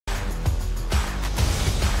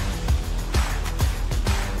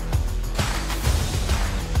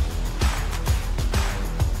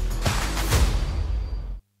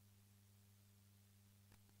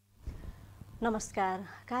नमस्कार।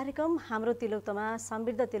 कार्यक्रम हाम्रो तिलोत्तमा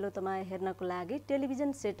समृद्ध तिलोत्तमा हेर्नको लागि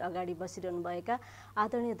टेलिभिजन सेट अगाडि बसिरहनुभएका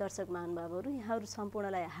आदरणीय दर्शक महानुभावहरू, यहाँहरू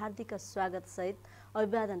सम्पूर्णलाई हार्दिक स्वागत सहित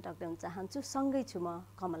अभिवादन टक्राउन चाहन्छु। सँगै छु म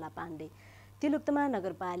कमला पाण्डे। तिलोत्तमा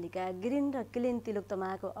नगरपालिका ग्रिन र क्लिन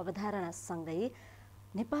तिलोत्तमाको अवधारणासँगै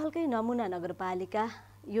नेपालकै नमुना नगरपालिका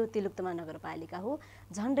यो तिलोत्तमा नगरपालिका हो।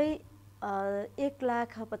 झन्डै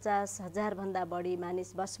 1,50,000 भन्दा बढी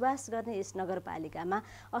मानिस बसोबास गर्ने यस नगरपालिकामा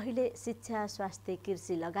अहिले शिक्षा, स्वास्थ्य,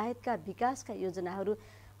 कृषि लगायतका विकासका योजनाहरू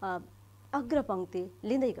अग्रपङ्क्ति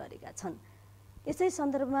लिँदै गरेका छन्। यसै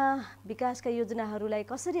सन्दर्भमा विकासका योजनाहरूलाई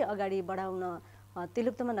कसरी अगाडि बढाउन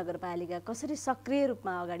तिलोत्तमा नगरपालिका कसरी सक्रिय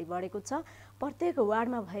रूपमा अगाडि बढेको छ, प्रत्येक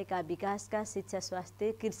वार्डमा भएका विकासका, शिक्षा,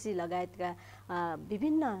 स्वास्थ्य, कृषि लगायतका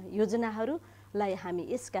विभिन्न योजनाहरूलाई हामी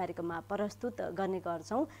यस कार्यक्रममा प्रस्तुत गर्ने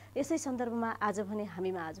गर्छौँ। यसै सन्दर्भमा आज भने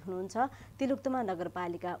हामीमा आज हुनुहुन्छ तिलोत्तमा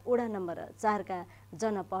नगरपालिका वडा नम्बर 4 का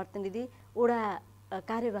जनप्रतिनिधि, वडा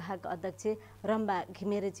कार्यवाहक अध्यक्ष रम्बा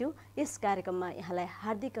घिमिरेज्यू। यस कार्यक्रममा यहाँलाई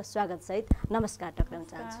हार्दिक स्वागत सहित नमस्कार टक्राउन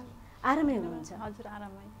चाहन्छु। आरामै हुनुहुन्छ? हजुर,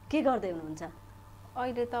 आरामै। के गर्दै हुनुहुन्छ?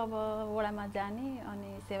 अहिले त अब वडामा जाने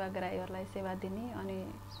अनि सेवाग्राहीहरूलाई सेवा दिने अनि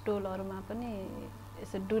टोलहरूमा पनि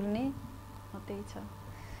यसो डुल्ने, त्यही छ।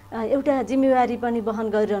 एउटा जिम्मेवारी पनि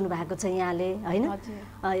वहन गरिरहनु भएको छ यहाँले, होइन?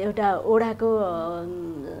 एउटा वडाको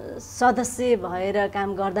सदस्य भएर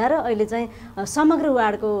काम गर्दा र अहिले चाहिँ समग्र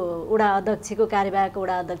वार्डको वडा अध्यक्षको, कार्यवाहक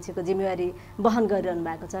वडा अध्यक्षको जिम्मेवारी वहन गरिरहनु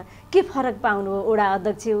भएको छ। के फरक पाउनु वडा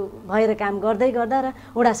अध्यक्ष भएर काम गर्दै गर्दा र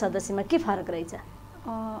वडा सदस्यमा के फरक रहेछ?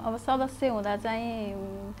 अब सदस्य हुँदा चाहिँ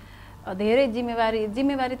धेरै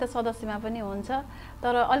जिम्मेवारी त सदस्यमा पनि हुन्छ,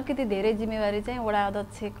 तर अलिकति धेरै जिम्मेवारी चाहिँ वडा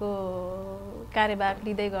अध्यक्षको कार्यवाहक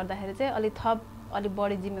लिँदै गर्दाखेरि चाहिँ अलि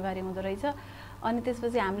बढी जिम्मेवारी हुँदो रहेछ। अनि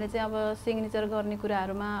त्यसपछि हामीले चाहिँ अब सिग्नेचर गर्ने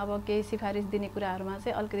कुराहरूमा, अब केही सिफारिस दिने कुराहरूमा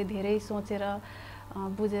चाहिँ अलिकति धेरै सोचेर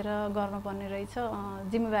बुझेर गर्नुपर्ने रहेछ।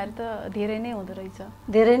 जिम्मेवारी त धेरै नै हुँदो रहेछ।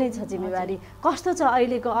 धेरै नै छ जिम्मेवारी। कस्तो छ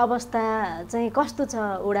अहिलेको अवस्था चाहिँ, कस्तो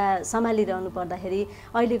छ वडा सम्हालिरहनु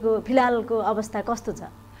पर्दाखेरि अहिलेको फिलहालको अवस्था कस्तो छ?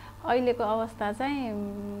 अहिलेको अवस्था चाहिँ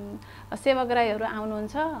सेवाग्राहीहरू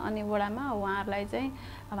आउनुहुन्छ अनि वडामा उहाँहरूलाई चाहिँ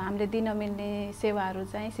अब हामीले दिन मिल्ने सेवाहरू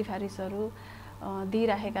चाहिँ सिफारिसहरू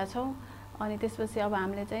दिइराखेका छौँ। अनि त्यसपछि अब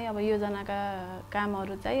हामीले चाहिँ अब योजनाका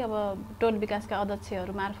कामहरू चाहिँ अब टोल विकासका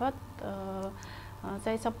अध्यक्षहरू मार्फत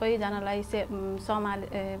चाहिँ सबैजनालाई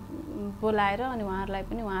बोलाएर अनि उहाँहरूलाई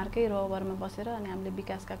पनि उहाँहरूकै रोबरमा बसेर अनि हामीले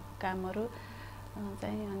विकासका कामहरू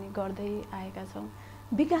चाहिँ अनि गर्दै आएका छौँ।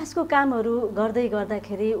 विकासको कामहरू गर्दै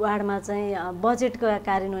गर्दाखेरि वार्डमा चाहिँ बजेटको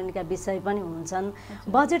कार्यान्वयनका विषय पनि हुन्छन्।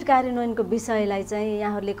 बजेट कार्यान्वयनको विषयलाई चाहिँ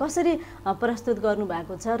यहाँहरूले कसरी प्रस्तुत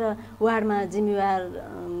गर्नुभएको छ र वार्डमा जिम्मेवार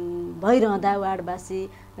भइरहँदा,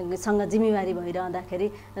 वार्डवासीसँग जिम्मेवारी भइरहँदाखेरि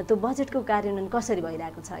त्यो बजेटको कार्यान्वयन कसरी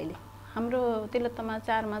भइरहेको छ अहिले? हाम्रो तिलोत्तमा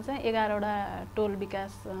 4 मा चाहिँ 11वटा टोल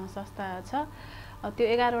विकास संस्था छ। त्यो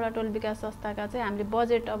 11वटा टोल विकास संस्थाका चाहिँ हामीले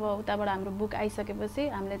बजेट अब उताबाट हाम्रो बुक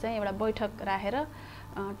आइसकेपछि हामीले चाहिँ एउटा बैठक राखेर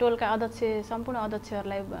टोलका अध्यक्ष, सम्पूर्ण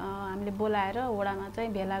अध्यक्षहरूलाई हामीले बोलाएर वडामा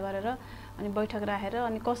चाहिँ भेला गरेर अनि बैठक राखेर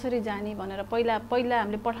अनि कसरी जाने भनेर पहिला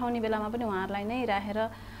हामीले पठाउने बेलामा पनि उहाँहरूलाई नै राखेर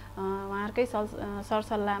उहाँहरूकै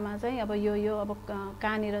सरसल्लाहमा चाहिँ अब यो अब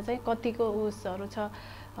कहाँनिर चाहिँ कतिको उसहरू छ,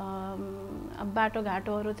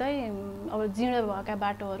 बाटोघाटोहरू चाहिँ अब जीर्ण भएका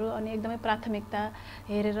बाटोहरू अनि एकदमै प्राथमिकता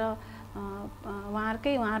हेरेर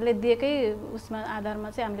उहाँहरूले दिएकै उसमा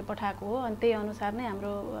आधारमा चाहिँ हामीले पठाएको हो। अनि त्यही अनुसार नै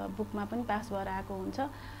हाम्रो बुकमा पनि पास भएर आएको हुन्छ।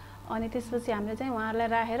 अनि त्यसपछि हामीले चाहिँ उहाँहरूलाई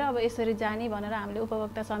राखेर अब यसरी जाने भनेर हामीले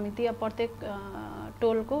उपभोक्ता समिति, अब प्रत्येक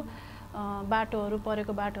टोलको बाटोहरू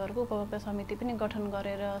परेको बाटोहरूको उपभोक्ता समिति पनि गठन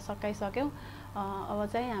गरेर सकाइसक्यौँ। अब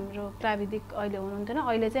चाहिँ हाम्रो प्राविधिक अहिले हुनुहुन्थेन,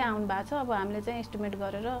 अहिले चाहिँ आउनु भएको छ। अब हामीले चाहिँ एस्टिमेट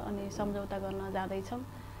गरेर अनि सम्झौता गर्न जाँदैछौँ।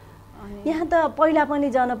 यहाँ त पहिला पनि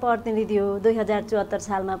जनप्रतिनिधि हो, 2074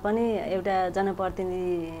 सालमा पनि एउटा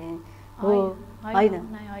जनप्रतिनिधि हो, होइन?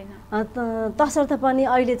 तसर्थ पनि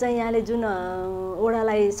अहिले चाहिँ यहाँले जुन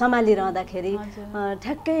वडालाई सम्हालिरहँदाखेरि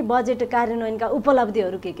ठ्याक्कै बजेट कार्यान्वयनका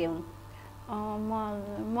उपलब्धिहरू के हुन्?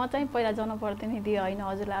 म चाहिँ पहिला जनप्रतिनिधि होइन,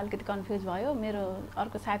 हजुरलाई अलिकति कन्फ्युज भयो। मेरो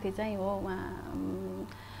अर्को साथी चाहिँ हो, उहाँ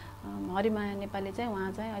हरिमाया नेपाली चाहिँ,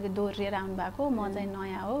 उहाँ चाहिँ अहिले दोहोरिएर आउनु भएको, म चाहिँ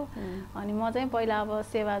नयाँ हो। अनि म चाहिँ पहिला अब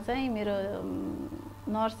सेवा चाहिँ मेरो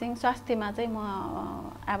नर्सिङ स्वास्थ्यमा चाहिँ म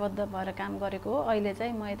आबद्ध भएर काम गरेको हो। अहिले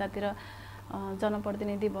चाहिँ म यतातिर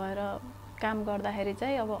जनप्रतिनिधि भएर काम गर्दाखेरि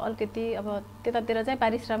चाहिँ अब अलिकति अब त्यतातिर चाहिँ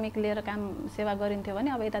पारिश्रमिक लिएर काम सेवा गरिन्थ्यो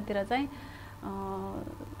भने अब यतातिर चाहिँ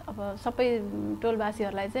अब सबै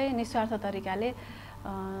टोलवासीहरूलाई चाहिँ निस्वार्थ तरिकाले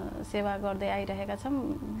सेवा गर्दै आइरहेका छौँ।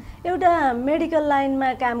 एउटा मेडिकल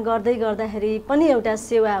लाइनमा काम गर्दै गर्दाखेरि पनि एउटा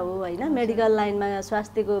सेवा हो, होइन? मेडिकल लाइनमा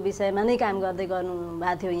स्वास्थ्यको विषयमा नै काम गर्दै गर्नु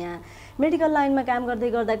भएको थियो। यहाँ मेडिकल लाइनमा काम गर्दै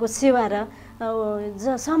गर्दाको सेवा र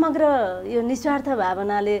समग्र यो निस्वार्थ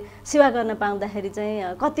भावनाले सेवा गर्न पाउँदाखेरि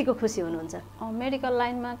चाहिँ कतिको खुसी हुनुहुन्छ? मेडिकल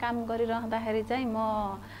लाइनमा काम गरिरहँदाखेरि चाहिँ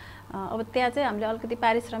म अब त्यहाँ चाहिँ हामीले अलिकति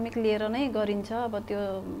पारिश्रमिक लिएर नै गरिन्छ, अब त्यो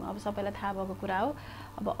अब सबैलाई थाहा भएको कुरा हो।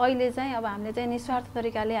 अब अहिले चाहिँ अब हामीले चाहिँ निस्वार्थ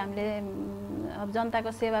तरिकाले हामीले अब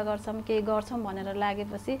जनताको सेवा गर्छौँ, केही गर्छौँ भनेर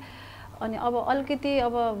लागेपछि अनि अब अलिकति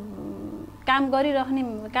अब काम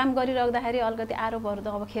गरिराख्दाखेरि अलिकति आरोपहरू त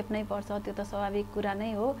अब खेप्नै पर्छ, त्यो त स्वाभाविक कुरा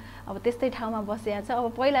नै हो। अब त्यस्तै ठाउँमा बसिया छ। अब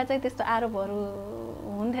पहिला चाहिँ त्यस्तो आरोपहरू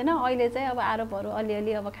हुन्थेन, अहिले चाहिँ अब आरोपहरू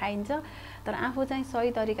अलिअलि अब खाइन्छ। तर आफू चाहिँ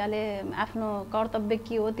सही तरिकाले आफ्नो कर्तव्य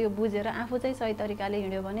के हो त्यो बुझेर आफू चाहिँ सही तरिकाले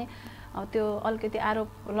हिँड्यो भने अब त्यो अलिकति आरोप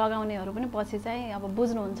लगाउनेहरू पनि पछि चाहिँ अब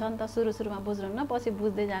बुझ्नुहुन्छ नि त, सुरुमा बुझ्नुहुन्न, पछि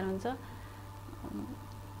बुझ्दै जानुहुन्छ।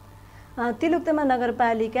 तिलुक्तमा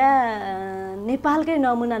नगरपालिका नेपालकै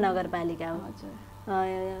नमुना नगरपालिका हो।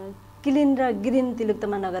 क्लिन र ग्रिन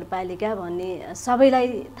तिलुक्तमा नगरपालिका भन्ने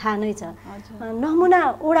सबैलाई थाहा नै छ।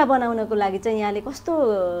 नमुना वडा बनाउनको लागि चाहिँ यहाँले कस्तो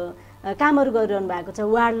कामहरू गरिरहनु भएको छ?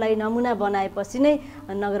 वार्डलाई नमुना बनाएपछि नै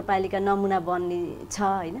नगरपालिका नमुना बन्ने छ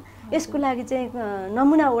होइन? यसको लागि चाहिँ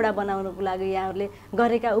नमुना वडा बनाउनको लागि यहाँहरूले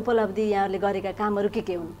गरेका उपलब्धि, यहाँहरूले गरेका कामहरू के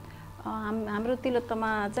हुन्? हाम्रो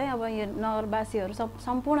तिलोत्तमा चाहिँ अब यो नगरवासीहरू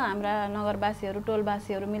सम्पूर्ण हाम्रा नगरवासीहरू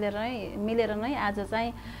टोलवासीहरू मिलेर नै आज चाहिँ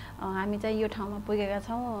हामी चाहिँ यो ठाउँमा पुगेका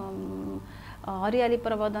छौँ। हरियाली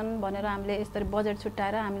प्रवर्धन भनेर हामीले यसरी बजेट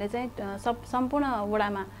छुट्याएर हामीले चाहिँ सम्पूर्ण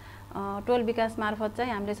वडामा टोल विकास मार्फत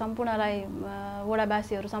चाहिँ हामीले सम्पूर्णलाई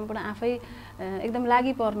वडावासीहरू सम्पूर्ण आफै एकदम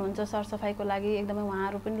लागि पर्नुहुन्छ, सरसफाइको लागि एकदमै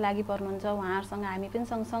उहाँहरू पनि लागि पर्नुहुन्छ। उहाँहरूसँग हामी पनि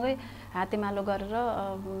सँगसँगै हातेमालो गरेर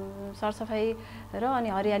सरसफाइ र अनि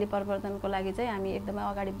हरियाली प्रवर्धनको लागि चाहिँ हामी एकदमै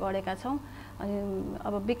अगाडि बढेका छौँ। अनि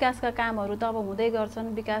अब विकासका कामहरू त अब हुँदै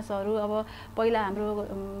गर्छन्। विकासहरू अब पहिला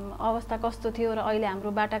हाम्रो अवस्था कस्तो थियो र अहिले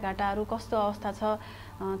हाम्रो बाटाघाटाहरू कस्तो अवस्था छ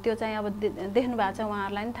त्यो चाहिँ अब देख्नु भएको छ,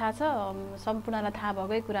 उहाँहरूलाई पनि थाहा छ, सम्पूर्णलाई थाहा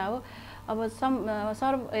भएकै कुरा हो। अब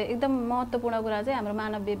एकदम महत्त्वपूर्ण कुरा चाहिँ हाम्रो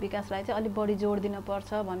मानवीय विकासलाई चाहिँ अलिक बढी जोड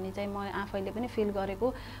दिनुपर्छ भन्ने चाहिँ म आफैले पनि फिल गरेको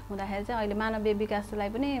हुँदाखेरि चाहिँ अहिले मानवीय विकासलाई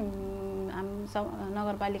पनि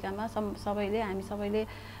नगरपालिकामा हामी सबैले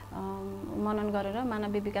मनन गरेर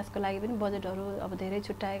मानवीय विकासको लागि पनि बजेटहरू अब धेरै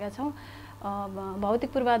छुट्याएका छौँ।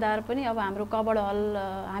 भौतिक पूर्वाधार पनि अब हाम्रो कबड हल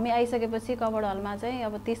हामी आइसकेपछि कबड हलमा चाहिँ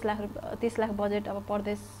अब 30 लाख बजेट अब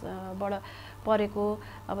प्रदेशबाट परेको,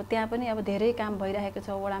 अब त्यहाँ पनि अब धेरै काम भइरहेको छ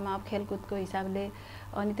वडामा अब खेलकुदको हिसाबले।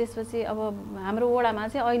 अनि त्यसपछि अब हाम्रो वडामा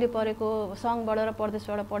चाहिँ अहिले परेको सङ्घबाट र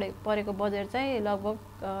प्रदेशबाट परेको बजेट चाहिँ लगभग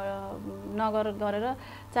नगर गरेर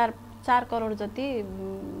 4 करोड जति,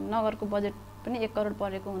 नगरको बजेट पनि 1 करोड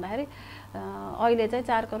परेको हुँदाखेरि अहिले चाहिँ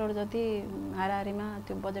 4 करोड जति हाराहारीमा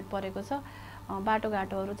त्यो बजेट परेको छ।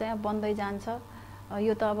 बाटोघाटोहरू चाहिँ अब बन्दै जान्छ।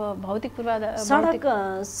 यो त अब भौतिक पूर्वाधार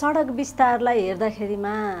सडक विस्तारलाई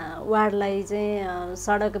हेर्दाखेरिमा वार्डलाई चाहिँ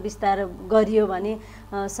सडक विस्तार गरियो भने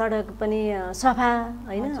सडक पनि सफा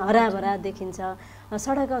होइन, हराभरा देखिन्छ।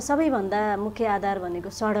 सडक सबैभन्दा मुख्य आधार भनेको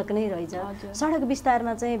सडक नै रहेछ। सडक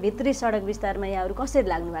विस्तारमा चाहिँ भित्री सडक विस्तारमा यहाँहरू कसरी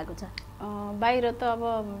लाग्नु भएको छ? बाहिर त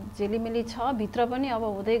अब झिलिमिली छ, भित्र पनि अब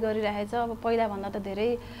हुँदै गरिरहेछ। अब पहिलाभन्दा त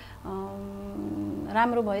धेरै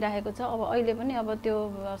राम्रो भइरहेको छ। अब अहिले पनि अब त्यो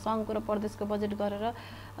सङ्घको र प्रदेशको बजेट गरेर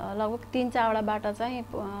लगभग 3-4वटा बाटा चाहिँ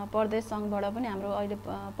प्रदेश सङ्घबाट पनि हाम्रो अहिले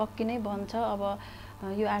पक्की नै बन्छ अब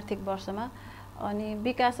यो आर्थिक वर्षमा। अनि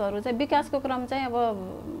विकासको क्रम चाहिँ अब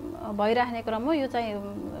भइराख्ने क्रम हो, यो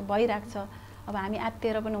चाहिँ भइरहेको छ। अब हामी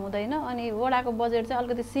आत्तिएर पनि हुँदैन। अनि वडाको बजेट चाहिँ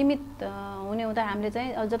अलिकति सीमित हुने हुँदा हामीले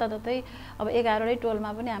चाहिँ जताततै अब 11वटै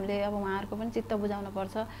टोलमा पनि हामीले अब उहाँहरूको पनि चित्त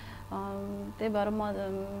बुझाउनुपर्छ। त्यही भएर म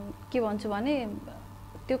के भन्छु भने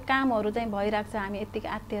त्यो कामहरू चाहिँ भइरहेको छ, हामी यत्तिकै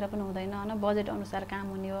आत्तिएर पनि हुँदैन होइन, बजेट अनुसार काम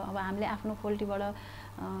हुने हो। अब हामीले आफ्नो पोल्टीबाट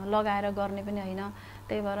लगाएर गर्ने पनि होइन।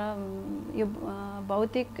 त्यही भएर यो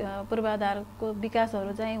भौतिक पूर्वाधारको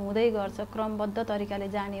विकासहरू चाहिँ हुँदै गर्छ, क्रमबद्ध तरिकाले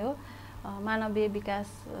जाने हो। मानवीय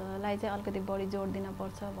विकासलाई चाहिँ अलिकति बढी जोड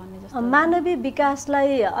दिनुपर्छ भन्ने जस्तो। मानवीय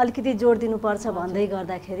विकासलाई अलिकति जोड दिनुपर्छ भन्दै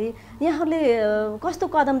गर्दाखेरि यहाँहरूले कस्तो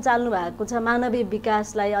कदम चाल्नु भएको छ मानवीय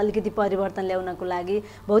विकासलाई अलिकति परिवर्तन ल्याउनको लागि?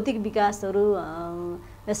 भौतिक विकासहरू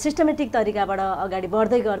सिस्टमेटिक तरिकाबाट अगाडि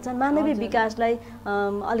बढ्दै गर्छन्, मानवीय विकासलाई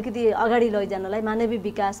अलिकति अगाडि लैजानलाई, मानवीय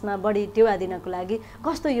विकासमा बढी टेवा दिनको लागि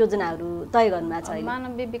कस्तो योजनाहरू तय गर्नुभएको छ?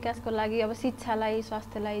 मानवीय विकासको लागि अब शिक्षालाई,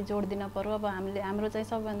 स्वास्थ्यलाई जोड दिन पर्यो। अब हाम्रो चाहिँ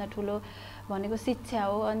सबैभन्दा ठुलो भनेको शिक्षा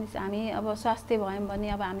हो। अनि हामी अब स्वास्थ्य भयौँ भने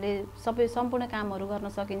अब हामीले सम्पूर्ण कामहरू गर्न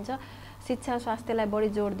सकिन्छ। शिक्षा स्वास्थ्यलाई बढी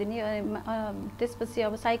जोड दिने। त्यसपछि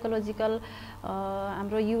अब साइकोलोजिकल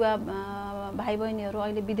हाम्रो युवा भाइ बहिनीहरू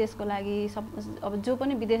अहिले विदेशको लागि अब जो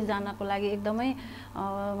पनि विदेश जानको लागि एकदमै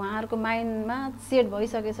उहाँहरूको माइन्डमा सेट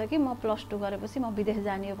भइसकेछ कि म +2 गरेपछि म विदेश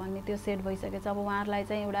जाने हो भन्ने त्यो सेट भइसकेछ। अब उहाँहरूलाई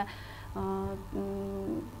चाहिँ एउटा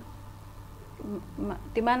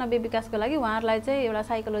त्यो मानवीय विकासको लागि उहाँहरूलाई चाहिँ एउटा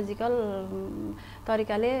साइकोलोजिकल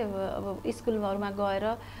तरिकाले अब स्कुलहरूमा गएर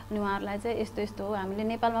अनि उहाँहरूलाई चाहिँ यस्तो यस्तो हो, हामीले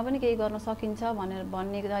नेपालमा पनि केही गर्न सकिन्छ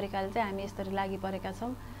भन्ने तरिकाले चाहिँ हामी यसरी लागि परेका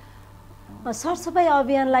छौँ। सरसफाइ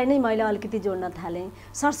अभियानलाई नै मैले अलिकति जोड्न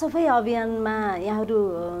थालेँ। सरसफाइ अभियानमा यहाँहरू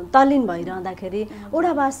तल्लीन भइरहँदाखेरि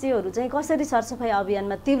ओडावासीहरू चाहिँ कसरी सरसफाइ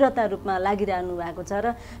अभियानमा तीव्रता रूपमा लागिरहनु भएको छ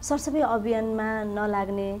र सरसफाइ अभियानमा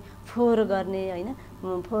नलाग्ने, फोहोर गर्ने होइन,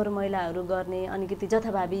 फोहोर मैलाहरू गर्ने, अलिकति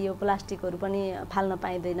जथाभावी यो प्लास्टिकहरू पनि फाल्न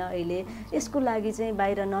पाइँदैन अहिले, यसको लागि चाहिँ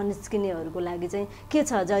बाहिर ननिस्किनेहरूको लागि चाहिँ के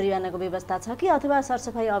छ, जरिवानाको व्यवस्था छ कि अथवा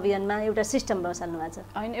सरसफाइ अभियानमा एउटा सिस्टम बसाल्नु भएको छ?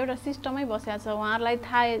 होइन, एउटा सिस्टमै बसेको छ। उहाँहरूलाई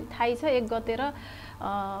थाहै छ 1 गते र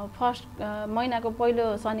फर्स्ट महिनाको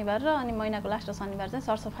पहिलो शनिबार र अनि महिनाको लास्ट शनिबार चाहिँ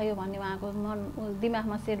सरसफाइ हो भन्ने उहाँको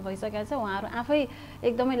दिमागमा सेट भइसकेको छ। उहाँहरू आफै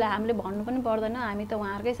एकदमै हामीले भन्नु पनि पर्दैन, हामी त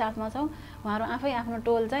उहाँहरूकै साथमा छौँ। उहाँहरू आफै आफ्नो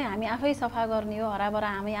टोल चाहिँ हामी आफै सफा गर्ने हो, हराभरा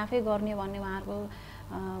हामी आफै गर्ने भन्ने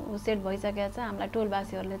उहाँहरूको सेट भइसकेको छ। हामीलाई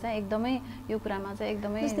टोलवासीहरूले चाहिँ एकदमै यो कुरामा चाहिँ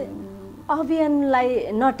एकदमै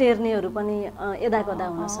अभियानलाई नटेर्नेहरू पनि यदाकदा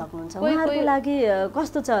हुन सक्नुहुन्छ। उहाँहरूको लागि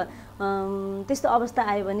कस्तो छ, त्यस्तो अवस्था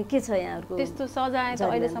आयो भने के छ यहाँहरूको? त्यस्तो सजाय त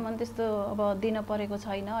अहिलेसम्म त्यस्तो अब दिन परेको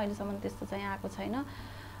छैन, अहिलेसम्म त्यस्तो चाहिँ आएको छैन।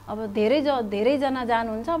 अब धेरैजना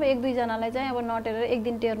जानुहुन्छ, अब 1-2 जनालाई चाहिँ अब नटेरेर 1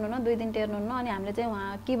 दिन टेर्नु न, 2 दिन टेर्नु न, अनि हामीले चाहिँ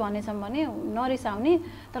उहाँ के भनेछौँ भने नरिसाउने,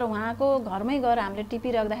 तर उहाँको घरमै गएर हामीले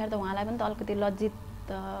टिपिराख्दाखेरि त उहाँलाई पनि त अलिकति लज्जित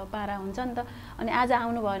पारा हुन्छ नि त। अनि आज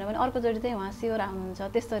आउनु भएन भने अर्कोचोटि चाहिँ उहाँ स्योर आउनुहुन्छ।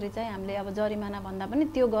 त्यसरी चाहिँ हामीले अब जरिमाना भन्दा पनि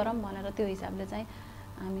त्यो गरौँ भनेर त्यो हिसाबले चाहिँ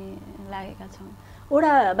हामी लागेका छौँ।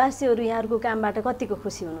 ओडावासीहरू यहाँहरूको कामबाट कतिको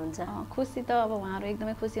खुसी हुनुहुन्छ? खुसी त अब उहाँहरू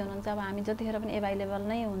एकदमै खुसी हुनुहुन्छ। अब हामी जतिखेर पनि एभाइलेबल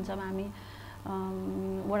नै हुन्छौँ, हामी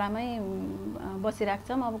वडामै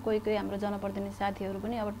बसिराख्छौँ। अब कोही हाम्रो जनप्रतिनिधि साथीहरू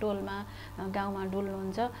पनि अब टोलमा गाउँमा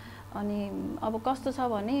डुल्नुहुन्छ। अनि अब कस्तो छ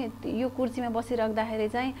भने यो कुर्सीमा बसिराख्दाखेरि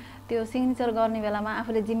चाहिँ त्यो सिग्नेचर गर्ने बेलामा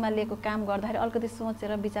आफूले जिम्मा लिएको काम गर्दाखेरि अलिकति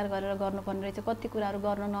सोचेर विचार गरेर गर्नुपर्ने रहेछ। कति कुराहरू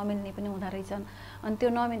गर्न नमिल्ने पनि हुँदो रहेछन्। अनि त्यो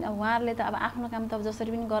उहाँहरूले त अब आफ्नो काम त अब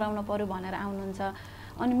जसरी पनि गराउनु पर्यो भनेर आउनुहुन्छ।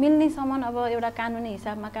 अनि मिल्नेसम्म अब एउटा कानुनी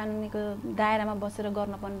हिसाबमा कानुनीको दायरामा बसेर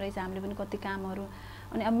गर्नुपर्ने रहेछ हामीले पनि कति कामहरू।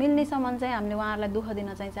 अनि अब मिल्नेसम्म चाहिँ हामीले उहाँहरूलाई दुःख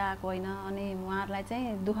दिन चाहिँ चाहेको होइन। अनि उहाँहरूलाई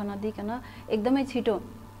चाहिँ दुःख नदिकन एकदमै छिटो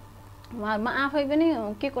म आफै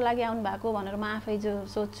पनि के को लागि आउनु भएको भनेर म आफै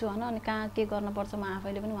जो सोध्छु होइन। अनि कहाँ के गर्नुपर्छ म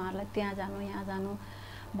आफैले पनि उहाँहरूलाई त्यहाँ जानु यहाँ जानु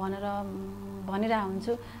भनेर भनिरहेको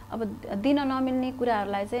हुन्छु। अब दिन नमिल्ने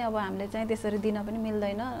कुराहरूलाई चाहिँ अब हामीले चाहिँ त्यसरी दिन पनि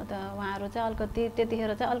मिल्दैन। त उहाँहरू चाहिँ अलिकति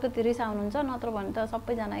त्यतिखेर चाहिँ अलिकति रिसाउनुहुन्छ, नत्र भने त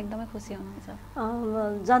सबैजना एकदमै खुसी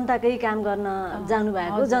हुनुहुन्छ। जनताकै काम गर्न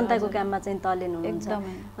जानुभएको, जनताको काममा चाहिँ तल्लीन हुनुहुन्छ।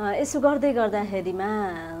 यसो गर्दै गर्दाखेरिमा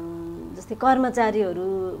जस्तै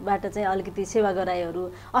कर्मचारीहरूबाट चाहिँ अलिकति सेवाग्राहीहरू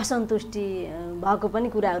असन्तुष्टि भएको पनि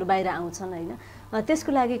कुराहरू बाहिर आउँछन् होइन।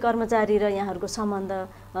 त्यसको लागि कर्मचारी र यहाँहरूको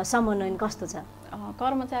समन्वयन कस्तो छ?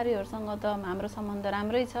 कर्मचारीहरूसँग त हाम्रो सम्बन्ध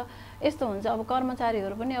राम्रै छ। यस्तो हुन्छ अब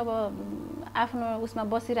कर्मचारीहरू पनि अब आफ्नो उसमा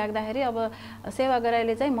बसिराख्दाखेरि अब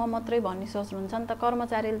सेवाग्राहीले चाहिँ म मात्रै भन्ने सोच्नुहुन्छ नि त।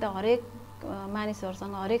 कर्मचारीले त हरेक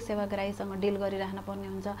मानिसहरूसँग हरेक सेवाग्राहीसँग डिल गरिराख्न पर्ने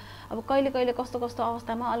हुन्छ। अब कहिले कहिले कस्तो कस्तो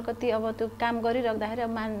अवस्थामा अलिकति अब त्यो काम गरिराख्दाखेरि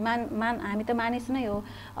अब हामी त मानिस नै हो,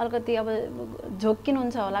 अलिकति अब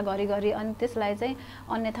झोक्किनुहुन्छ होला घरिघरि। अनि त्यसलाई चाहिँ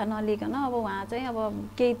अन्यथा नलिकन अब उहाँ चाहिँ अब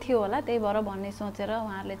केही थियो होला त्यही भएर भन्ने सोचेर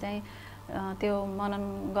उहाँहरूले चाहिँ त्यो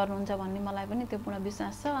मनन गर्नुहुन्छ भन्ने मलाई पनि त्यो पूर्ण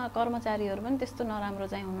विश्वास छ। कर्मचारीहरू पनि त्यस्तो नराम्रो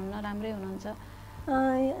चाहिँ हुनुहुन्न, राम्रै हुनुहुन्छ।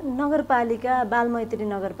 नगरपालिका बालमैत्री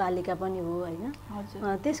नगरपालिका पनि हो होइन।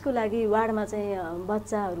 त्यसको लागि वार्डमा चाहिँ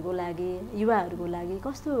बच्चाहरूको लागि युवाहरूको लागि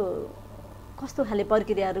कस्तो कस्तो खाले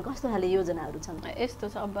प्रक्रियाहरू कस्तो खाले योजनाहरू छन्?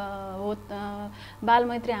 यस्तो छ अब हो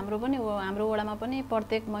बालमैत्री हाम्रो पनि हो, हाम्रो वडामा पनि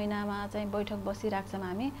प्रत्येक महिनामा चाहिँ बैठक बसिराख्छौँ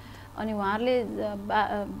हामी। अनि उहाँहरूले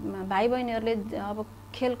भाइ बहिनीहरूले अब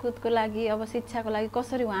खेलकुदको लागि अब शिक्षाको लागि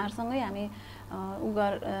कसरी उहाँहरूसँगै हामी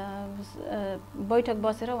बैठक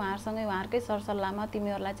बसेर उहाँहरूसँगै उहाँहरूकै सरसल्लाहमा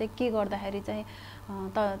तिमीहरूलाई चाहिँ के गर्दाखेरि चाहिँ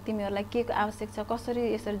तिमीहरूलाई के आवश्यक छ,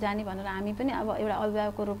 कसरी यसरी जाने भनेर हामी पनि अब एउटा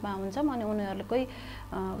अभिभावकको रूपमा हुन्छौँ। अनि उनीहरूकै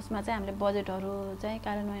उसमा चाहिँ हामीले बजेटहरू चाहिँ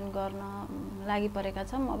कार्यान्वयन गर्न लागि परेका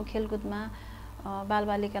छौँ। अब खेलकुदमा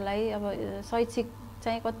बालबालिकालाई अब शैक्षिक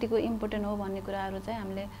चाहिँ कतिको इम्पोर्टेन्ट हो भन्ने कुराहरू चाहिँ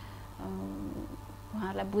हामीले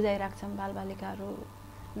उहाँहरूलाई बुझाइराख्छौँ। बालबालिकाहरू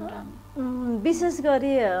विशेष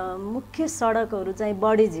गरी मुख्य सडकहरू चाहिँ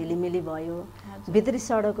बढी झिलिमिली भयो, भित्री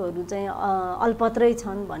सडकहरू चाहिँ अल्पत्रै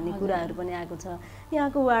छन् भन्ने कुराहरू पनि आएको छ।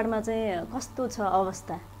 यहाँको वार्डमा चाहिँ कस्तो छ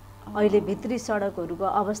अवस्था अहिले? भित्री सडकहरूको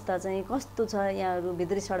अवस्था चाहिँ कस्तो छ? यहाँहरू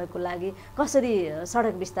भित्री सडकको लागि कसरी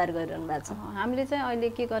सडक विस्तार गरिरहनु भएको छ? हामीले चाहिँ अहिले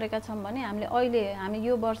के गरेका छौँ भने हामी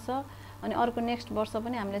यो वर्ष अनि अर्को नेक्स्ट वर्ष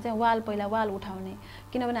पनि हामीले चाहिँ पहिला वाल उठाउने,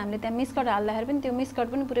 किनभने हामीले त्यहाँ मिस्कट हाल्दाखेरि पनि त्यो मिस्कट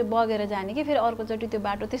पनि पुरै बगेर जाने कि फेरि अर्कोचोटि त्यो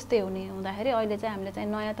बाटो त्यस्तै हुँदाखेरि अहिले चाहिँ हामीले चाहिँ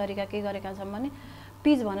नयाँ तरिका के गरेका छौँ भने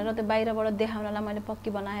पिच भनेर त्यो बाहिरबाट देखाउनलाई मैले पक्की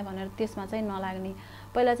बनाएँ भनेर त्यसमा चाहिँ नलाग्ने,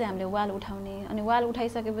 पहिला चाहिँ हामीले वाल उठाउने, अनि वाल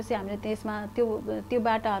उठाइसकेपछि हामीले त्यसमा त्यो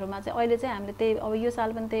बाटाहरूमा चाहिँ अहिले चाहिँ हामीले त्यही अब यो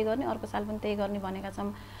साल पनि त्यही गर्ने, अर्को साल पनि त्यही गर्ने भनेका छौँ।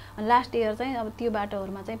 अनि लास्ट इयर चाहिँ अब त्यो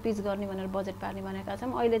बाटोहरूमा चाहिँ पिच गर्ने भनेर बजेट पार्ने भनेका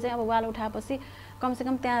छौँ। अहिले चाहिँ अब वाल उठाएपछि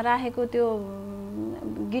कमसेकम त्यहाँ राखेको त्यो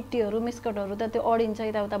गिट्टीहरू मिस्कटहरू त त्यो अडिन्छ,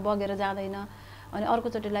 यताउता बगेर जाँदैन, अनि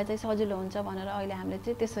अर्कोचोटिलाई चाहिँ सजिलो हुन्छ भनेर अहिले हामीले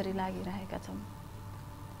चाहिँ त्यसरी लागिरहेका छौँ।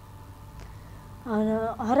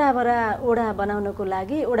 हराभरा ओडा बनाउनको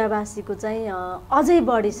लागि ओडावासीको चाहिँ अझै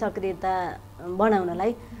बढी सक्रियता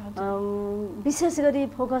बनाउनलाई विशेष गरी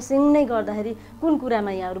फोकसिङ नै गर्दाखेरि कुन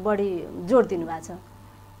कुरामा यहाँहरू बढी जोड दिनुभएको छ?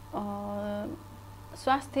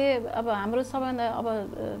 स्वास्थ्य अब हाम्रो सबैभन्दा अब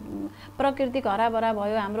प्राकृतिक हराभरा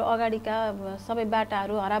भयो, हाम्रो अगाडिका सबै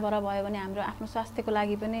बाटाहरू हराभरा भयो भने हाम्रो आफ्नो स्वास्थ्यको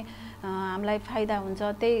लागि पनि हामीलाई फाइदा हुन्छ।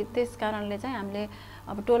 त्यस कारणले चाहिँ हामीले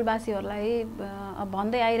अब टोलवासीहरूलाई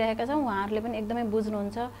भन्दै आइरहेका छौँ, उहाँहरूले पनि एकदमै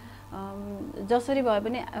बुझ्नुहुन्छ। जसरी भए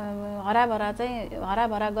पनि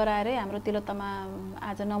हराभरा गराएरै हाम्रो तिलोत्तमा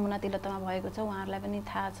आज नमुना तिलोत्तमा भएको छ, उहाँहरूलाई पनि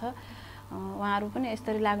थाहा छ। उहाँहरू पनि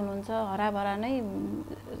यसरी लाग्नुहुन्छ। हराभरा नै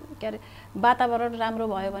के अरे वातावरण राम्रो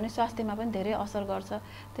भयो भने स्वास्थ्यमा पनि धेरै असर गर्छ।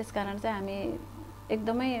 त्यसकारण चाहिँ हामी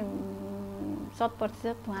एकदमै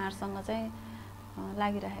 100% उहाँहरूसँग चाहिँ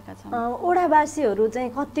लागिरहेका छौँ। ओडावासीहरू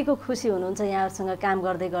चाहिँ कतिको खुसी हुनुहुन्छ यहाँहरूसँग काम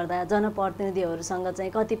गर्दै गर्दा? जनप्रतिनिधिहरूसँग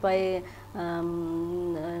चाहिँ कतिपय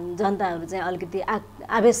जनताहरू चाहिँ अलिकति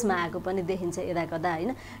आवेशमा आएको पनि देखिन्छ यदा कदा,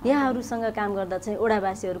 होइन? यहाँहरूसँग काम गर्दा चाहिँ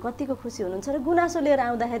ओडावासीहरू कतिको खुसी हुनुहुन्छ र गुनासो लिएर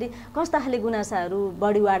आउँदाखेरि कस्ता खाले गुनासाहरू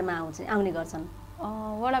बढी वार्डमा आउने गर्छन्?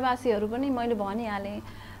 वडावासीहरू पनि मैले भनिहालेँ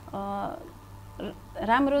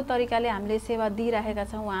राम्रो तरिकाले हामीले सेवा दिइरहेका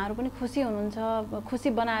छौँ। उहाँहरू पनि खुसी हुनुहुन्छ। खुसी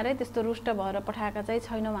बनाएरै त्यस्तो रुष्ट भएर पठाएका चाहिँ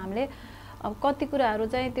छैनौँ हामीले। अब कति कुराहरू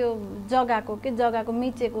चाहिँ त्यो जग्गाको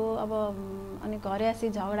मिचेको अब अनि घरयासी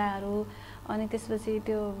झगडाहरू, अनि त्यसपछि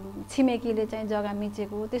त्यो छिमेकीले चाहिँ जग्गा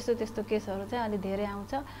मिचेको त्यस्तो केसहरू चाहिँ अलि धेरै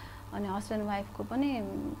आउँछ। अनि हस्बेन्ड वाइफको पनि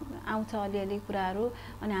आउँछ अलिअलि कुराहरू,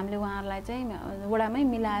 अनि हामीले उहाँहरूलाई चाहिँ वडामै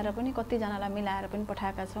मिलाएर पनि कतिजनालाई मिलाएर पनि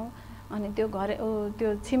पठाएका छौँ। अनि त्यो त्यो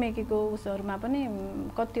छिमेकीको उसहरूमा पनि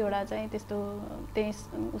कतिवटा चाहिँ त्यस्तो त्यही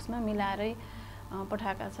उसमा मिलाएरै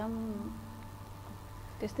पठाएका छौँ।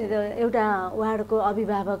 त्यस्तै एउटा वार्डको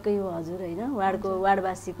अभिभावकै हो हजुर, होइन?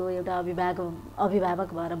 वार्डवासीको एउटा अभिभावक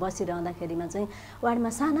भएर बसिरहँदाखेरिमा चाहिँ वार्डमा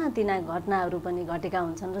सानातिना घटनाहरू पनि घटेका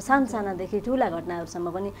हुन्छन् र सानसानादेखि ठुला घटनाहरूसम्म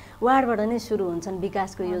पनि वार्डबाट नै सुरु हुन्छन्,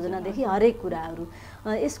 विकासको योजनादेखि हरेक कुराहरू।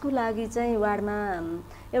 यसको लागि चाहिँ वार्डमा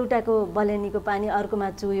एउटाको बलेनीको पानी अर्कोमा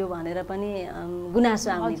चुह्यो भनेर पनि गुनासो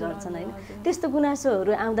आउने गर्छन्, होइन? त्यस्तो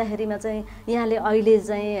गुनासोहरू आउँदाखेरिमा चाहिँ यहाँले अहिले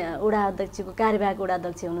चाहिँ वडा अध्यक्षको कार्यवाहक वडा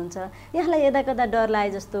अध्यक्ष हुनुहुन्छ, यहाँलाई यदा कदा डर लागे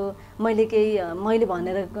जस्तो मैले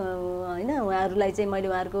भनेर होइन उहाँहरूलाई चाहिँ मैले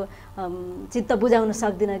उहाँहरूको चित्त बुझाउन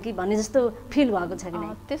सक्दिनँ कि भन्ने जस्तो फिल भएको छ कि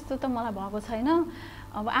नै? त्यस्तो त मलाई भएको छैन।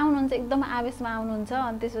 अब आउनुहुन्छ एकदम आवेशमा आउनुहुन्छ,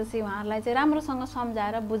 अनि त्यसपछि उहाँहरूलाई चाहिँ राम्रोसँग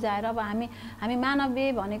सम्झाएर बुझाएर अब हामी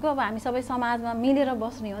मानवीय भनेको अब हामी सबै समाजमा मिलेर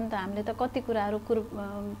बस्ने हो नि त। हामीले त कति कुराहरू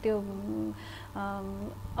त्यो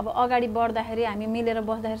अब अगाडि बढ्दाखेरि हामी मिलेर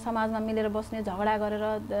बस्दाखेरि समाजमा मिलेर बस्ने, झगडा गरेर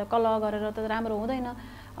कलह गरेर त राम्रो हुँदैन।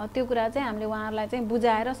 त्यो कुरा चाहिँ हामीले उहाँहरूलाई चाहिँ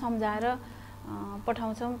बुझाएर सम्झाएर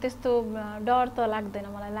पठाउँछौँ। त्यस्तो डर त लाग्दैन,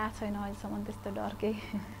 मलाई लाग्छ छैन अहिलेसम्म त्यस्तो डर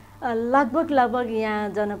केही। लगभग यहाँ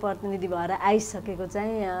जनप्रतिनिधि भएर आइसकेको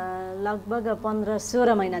चाहिँ लगभग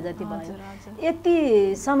 15-16 महिना जति भयो।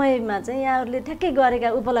 यति समयमा चाहिँ यहाँहरूले ठ्याक्कै गरेका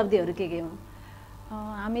उपलब्धिहरू के हुन्?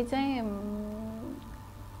 हामी चाहिँ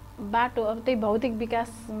बाटो अब त्यही भौतिक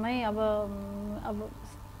विकासमै अब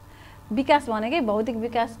विकास भनेकै भौतिक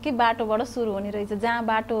विकास के बाटोबाट सुरु हुने रहेछ। जहाँ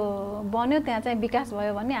बाटो बन्यो त्यहाँ चाहिँ विकास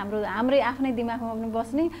भयो भने हाम्रै आफ्नै दिमागमा पनि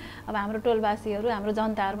बस्ने, अब हाम्रो टोलवासीहरू हाम्रो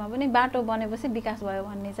जनताहरूमा पनि बाटो बनेपछि विकास भयो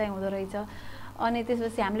भन्ने चाहिँ हुँदो रहेछ। अनि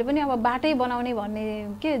त्यसपछि हामीले पनि अब बाटै बनाउने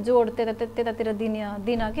भन्ने के जोड त्यतातिर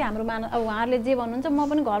दिन कि हाम्रो अब उहाँहरूले जे भन्नुहुन्छ म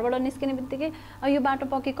पनि घरबाट निस्किने बित्तिकै यो बाटो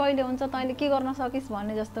पक्की कहिले हुन्छ, तैँले के गर्न सकिस्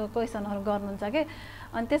भन्ने जस्तो क्वेसनहरू गर्नुहुन्छ कि।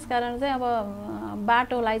 अनि त्यस कारण चाहिँ अब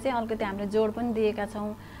बाटोलाई चाहिँ अलिकति हामीले जोड पनि दिएका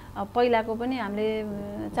छौँ। पहिलाको पनि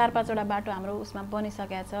हामीले 4-5वटा बाटो हाम्रो उसमा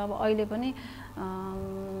बनिसकेको छ। अब अहिले पनि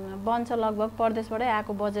बन्छ, लगभग प्रदेशबाटै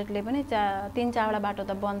आएको बजेटले पनि 3-4वटा बाटो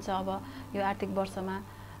त बन्छ अब यो आर्थिक वर्षमा।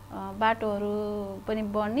 बाटोहरू पनि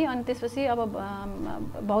बढ्ने, अनि त्यसपछि अब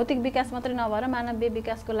भौतिक विकास मात्रै नभएर मानवीय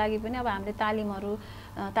विकासको लागि पनि अब हामीले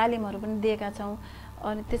तालिमहरू पनि दिएका छौँ।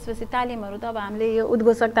 अनि त्यसपछि तालिमहरू त अब हामीले यो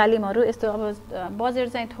उद्घोषक तालिमहरू यस्तो अब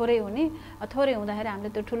बजेट चाहिँ थोरै हुँदाखेरि हामीले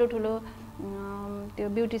त्यो ठुलो त्यो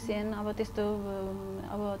ब्युटिसियन अब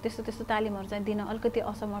त्यस्तो तालिमहरू चाहिँ दिन अलिकति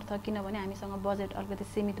असमर्थ, किनभने हामीसँग बजेट अलिकति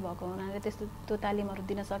सीमित भएको हुनाले त्यो तालिमहरू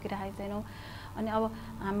दिन सकिरहेको छैनौँ। अनि अब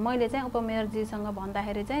मैले चाहिँ उपमेयरजीसँग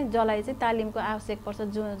भन्दाखेरि चाहिँ जसलाई चाहिँ तालिमको आवश्यक पर्छ,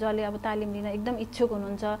 जसले अब तालिम लिन एकदम इच्छुक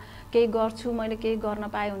हुनुहुन्छ, केही गर्छु मैले, केही गर्न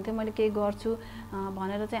पाए हुन्थ्यो, मैले केही गर्छु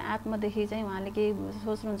भनेर चाहिँ आत्मदेखि चाहिँ उहाँले केही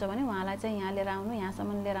सोच्नुहुन्छ भने उहाँलाई चाहिँ यहाँ लिएर आउनु,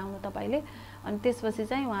 यहाँसम्म लिएर आउनु तपाईँले। अनि त्यसपछि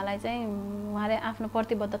चाहिँ उहाँले आफ्नो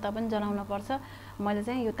प्रतिबद्धता पनि जनाउन पर्छ। मैले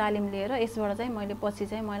चाहिँ यो तालिम लिएर यसबाट चाहिँ मैले पछि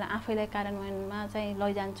चाहिँ मैले आफैलाई कार्यान्वयनमा चाहिँ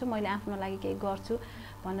लैजान्छु, मैले आफ्नो लागि केही गर्छु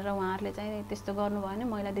भनेर उहाँहरूले चाहिँ त्यस्तो गर्नुभयो भने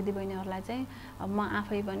महिला दिदीबहिनीहरूलाई चाहिँ म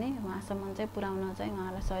आफै पनि उहाँसम्म चाहिँ पुर्याउन चाहिँ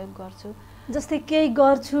उहाँलाई सहयोग गर्छु। जस्तै केही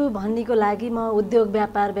गर्छु भन्नेको लागि म उद्योग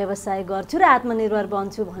व्यापार व्यवसाय गर्छु र आत्मनिर्भर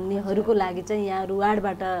बन्छु भन्नेहरूको लागि चाहिँ यहाँहरू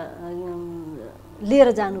वार्डबाट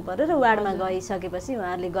लिएर जानु पर्यो र वार्डमा गइसकेपछि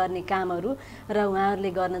उहाँहरूले गर्ने कामहरू र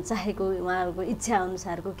उहाँहरूले गर्न चाहेको उहाँहरूको इच्छा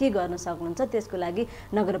अनुसारको के गर्न सक्नुहुन्छ त्यसको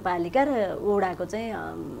लागि नगरपालिका र वडाको चाहिँ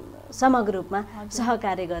समग्र रूपमा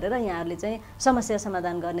सहकार्य गरेर यहाँहरूले चाहिँ समस्या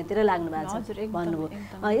समाधान गर्नेतिर लाग्नु भएको छ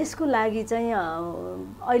भन्नुभयो। यसको लागि चाहिँ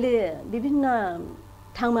अहिले विभिन्न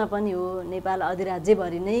ठाउँमा पनि हो, नेपाल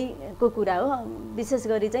अधिराज्यभरि नै को कुरा हो, विशेष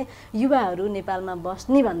गरी चाहिँ युवाहरू नेपालमा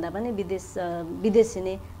बस्ने भन्दा पनि विदेशी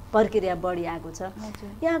नै प्रक्रिया बढी आएको छ।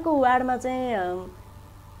 यहाँको वार्डमा चाहिँ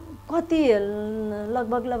कति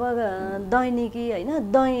लगभग दैनिकी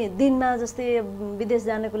होइन दिनमा जस्तै विदेश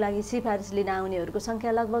जानको लागि सिफारिस लिन आउनेहरूको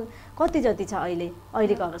सङ्ख्या लगभग कति जति छ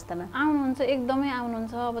अहिलेको अवस्थामा? आउनुहुन्छ, एकदमै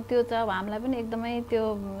आउनुहुन्छ। अब त्यो चाहिँ अब हामीलाई पनि एकदमै त्यो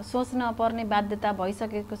सोच्न पर्ने बाध्यता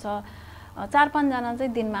भइसकेको छ। 4-5 जना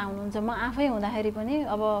चाहिँ दिनमा आउनुहुन्छ। म आफै हुँदाखेरि पनि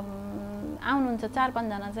अब आउनुहुन्छ,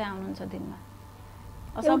 4-5 जना चाहिँ आउनुहुन्छ दिनमा।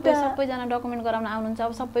 सबैजना डकुमेन्ट गराउन आउनुहुन्छ।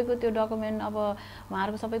 अब सबैको त्यो डकुमेन्ट अब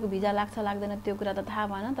उहाँहरूको सबैको भिजा लाग्छ लाग्दैन त्यो कुरा त थाहा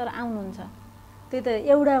भएन, तर आउनुहुन्छ। त्यही त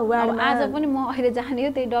एउटा वार्डमा आज पनि म अहिले जाने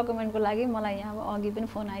हो त्यही डकुमेन्टको लागि। मलाई यहाँ अघि पनि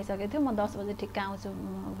फोन आइसकेको थियो, म 10 बजे ठिक्क आउँछु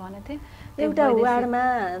भनेको थिएँ। एउटा वार्डमा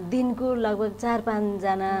दिनको लगभग 4-5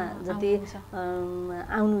 जना जति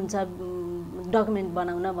आउनुहुन्छ डकुमेन्ट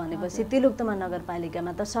बनाउन भनेपछि तिलोत्तमा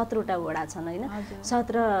नगरपालिकामा त 17वटा वडा छन् होइन।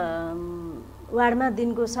 17 वार्डमा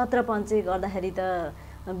दिनको 17 पञ्चे गर्दाखेरि त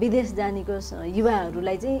विदेश जानेको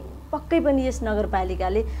युवाहरूलाई चाहिँ पक्कै पनि यस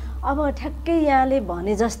नगरपालिकाले अब ठ्याक्कै यहाँले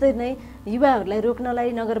भने जस्तै नै युवाहरूलाई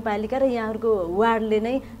रोक्नलाई नगरपालिका र यहाँहरूको वार्डले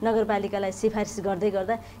नै नगरपालिकालाई सिफारिस गर्दै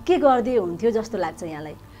गर्दा के गर्दै हुन्थ्यो जस्तो लाग्छ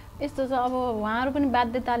यहाँलाई? यस्तो छ, अब उहाँहरू पनि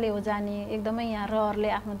बाध्यताले हो जाने। एकदमै यहाँ रहरले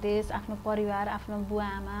आफ्नो देश, आफ्नो परिवार, आफ्नो बुवा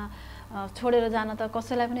आमा छोडेर जान त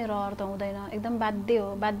कसैलाई पनि रहर त हुँदैन, एकदम बाध्य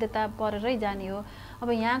हो, बाध्यता परेरै जाने हो। अब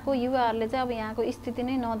यहाँको युवाहरूले चाहिँ अब यहाँको स्थिति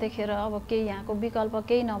नै नदेखेर अब केही यहाँको विकल्प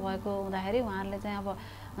केही नभएको हुँदाखेरि उहाँहरूले चाहिँ अब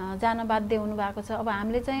जान बाध्य हुनुभएको छ। अब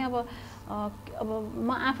हामीले चाहिँ अब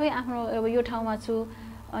म आफै आफ्नो अब यो ठाउँमा छु,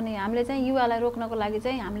 अनि हामीले चाहिँ युवालाई रोक्नको लागि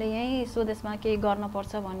चाहिँ हामीले यहीँ स्वदेशमा केही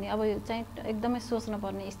गर्नुपर्छ भन्ने अब चाहिँ एकदमै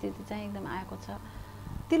सोच्नुपर्ने स्थिति चाहिँ एकदम आएको छ।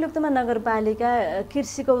 तिलोत्तमा नगरपालिका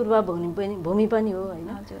कृषिको उर्वर भूमि पनि हो होइन।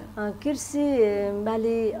 कृषि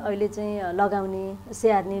बाली अहिले चाहिँ लगाउने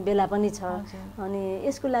स्याहार्ने बेला पनि छ। अनि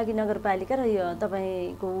यसको लागि नगरपालिका र यो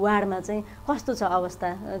तपाईँको वार्डमा चाहिँ कस्तो छ अवस्था,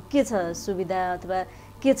 के छ सुविधा अथवा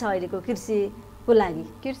के छ अहिलेको कृषिको लागि?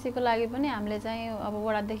 कृषिको लागि पनि हामीले चाहिँ अब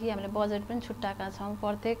वडादेखि हामीले बजेट पनि छुट्याएका छौँ।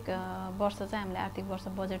 प्रत्येक वर्ष चाहिँ हामीले आर्थिक वर्ष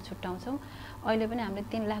बजेट छुट्याउँछौँ। अहिले पनि हामीले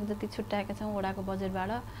 3 लाख जति छुट्याएका छौँ वडाको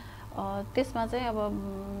बजेटबाट। त्यसमा चाहिँ अब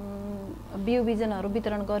बिउ बिजनहरू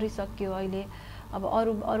वितरण गरिसक्यो अहिले। अब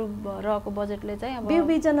अरू रहेको बजेटले चाहिँ अब बिउ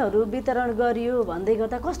बिजनहरू वितरण गरियो भन्दै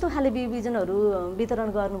गर्दा कस्तो खाले बिउ बिजनहरू वितरण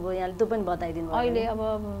गर्नुभयो यहाँले त्यो पनि बताइदिनु? अहिले अब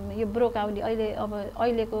यो ब्रोकाउली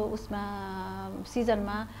अहिलेको उसमा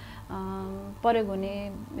सिजनमा प्रयोग हुने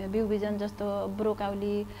बिउ बिजन जस्तो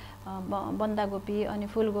ब्रोकाउली, बन्दाकोपी, अनि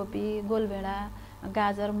फुलकोपी, गोलभेडा,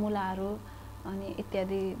 गाजर, मुलाहरू अनि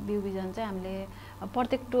इत्यादि बिउ बिजन चाहिँ हामीले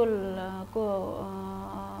प्रत्येक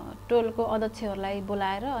टोलको अध्यक्षहरूलाई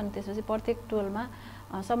बोलाएर अनि त्यसपछि प्रत्येक टोलमा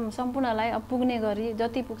सम्पूर्णलाई पुग्ने गरी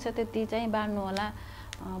जति पुग्छ त्यति चाहिँ बाँड्नु होला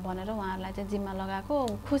भनेर उहाँहरूलाई चाहिँ जिम्मा लगाएको।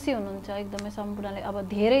 खुसी हुनुहुन्छ एकदमै सम्पूर्णले। अब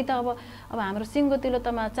धेरै त अब हाम्रो सिङ्गो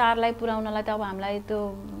तिलोत्तमा 4लाई पुर्याउनलाई त अब हामीलाई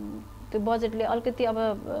त्यो बजेटले अलिकति अब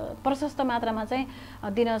प्रशस्त मात्रामा चाहिँ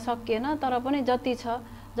दिन सकिएन, तर पनि जति छ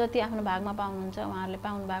जति आफ्नो भागमा पाउनुहुन्छ उहाँहरूले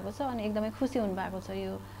पाउनु भएको छ अनि एकदमै खुसी हुनुभएको छ।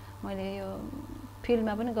 यो मैले यो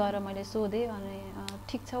फिल्डमा पनि गएर मैले सोधेँ अनि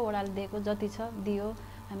ठिक छ वडाले दिएको जति छ दियो,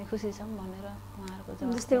 हामी खुसी छौँ भनेर उहाँहरूको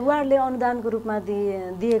जवाफ। जस्तै वार्डले अनुदानको रूपमा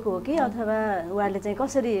दिएको हो कि अथवा वार्डले चाहिँ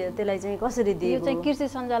त्यसलाई चाहिँ कसरी दिएको? यो चाहिँ कृषि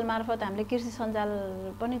सञ्जाल मार्फत हामीले कृषि सञ्जाल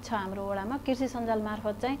पनि छ हाम्रो वडामा। कृषि सञ्जाल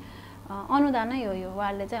मार्फत चाहिँ अनुदानै हो। यो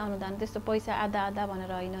वार्डले चाहिँ अनुदान, त्यस्तो पैसा आधा आधा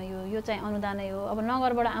भनेर होइन, यो चाहिँ अनुदानै हो। अब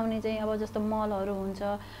नगरबाट आउने चाहिँ अब जस्तो मलहरू हुन्छ,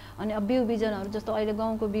 अनि अब बिउ बिजनहरू जस्तो अहिले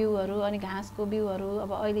गाउँको बिउहरू अनि घाँसको बिउहरू,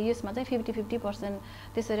 अब अहिले यसमा चाहिँ 50-50%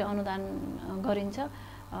 त्यसरी अनुदान गरिन्छ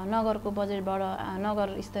नगरको बजेटबाट,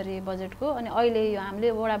 नगर स्तरीय बजेटको। अनि अहिले यो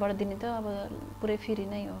हामीले वडाबाट दिने त अब पुरै फ्री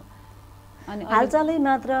नै हो। अनि हालचालै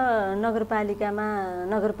मात्र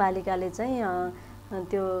नगरपालिकाले चाहिँ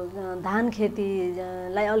त्यो धान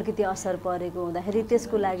खेतीलाई अलिकति असर परेको हुँदाखेरि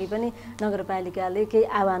त्यसको लागि पनि नगरपालिकाले केही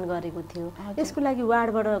आह्वान गरेको थियो। यसको लागि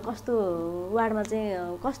वार्डबाट वार्डमा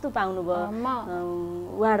चाहिँ कस्तो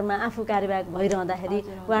पाउनुभयो? वार्डमा आफू कार्यवाहक भइरहँदाखेरि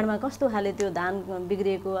वार्डमा कस्तो खाले त्यो धान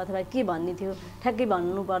बिग्रिएको अथवा के भन्ने थियो ठ्याक्कै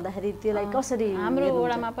भन्नु पर्दाखेरि त्यसलाई कसरी? हाम्रो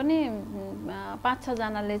वडामा पनि 5-6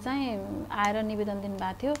 जनाले चाहिँ आएर निवेदन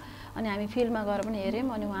दिनुभएको थियो, अनि हामी फिल्डमा गएर पनि हेऱ्यौँ,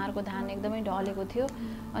 अनि उहाँहरूको धान एकदमै ढलेको थियो।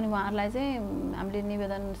 अनि उहाँहरूलाई चाहिँ हामीले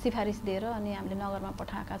निवेदन सिफारिस दिएर अनि हामीले नगरमा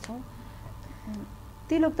पठाएका छौँ।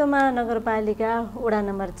 तिलोत्तमा नगरपालिका वडा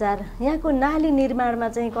नम्बर 4, यहाँको नाली निर्माणमा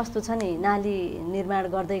चाहिँ कस्तो छ नि? नाली निर्माण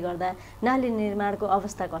गर्दै गर्दा नाली निर्माणको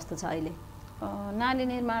अवस्था कस्तो छ अहिले? नाली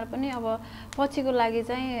निर्माण पनि अब पछिको लागि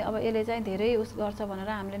चाहिँ अब यसले चाहिँ धेरै उस गर्छ भनेर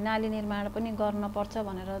हामीले नाली निर्माण पनि गर्नुपर्छ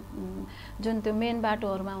भनेर जुन त्यो मेन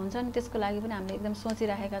बाटोहरूमा हुन्छ नि त्यसको लागि पनि हामीले एकदम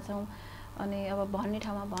सोचिराखेका छौँ। अनि अब भन्ने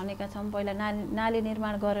ठाउँमा भनेका छौँ पहिला नाली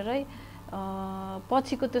निर्माण गरेरै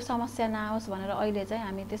पछिको त्यो समस्या नआओस् भनेर अहिले चाहिँ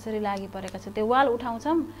हामी त्यसरी लागि परेका छौँ। त्यो वाल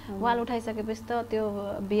उठाउँछौँ, वाल उठाइसकेपछि त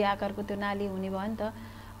त्यो भी आकारको त्यो नाली हुने भयो नि त,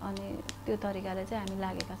 अनि त्यो तरिकाले चाहिँ हामी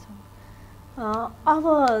लागेका छौँ। अब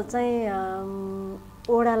चाहिँ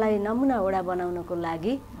ओडालाई नमुना ओडा बनाउनको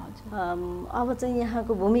लागि अब चाहिँ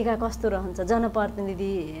यहाँको भूमिका कस्तो रहन्छ?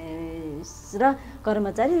 जनप्रतिनिधि र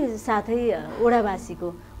कर्मचारी साथै ओडावासीको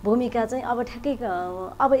भूमिका चाहिँ अब ठ्याक्कै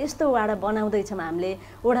अब यस्तो वडा बनाउँदैछौँ हामीले,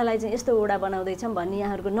 ओडालाई चाहिँ यस्तो ओडा बनाउँदैछौँ भन्ने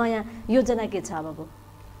यहाँहरूको नयाँ योजना के छ अबको?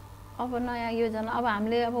 अब नयाँ योजना अब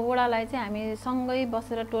हामीले अब वडालाई चाहिँ हामी सँगै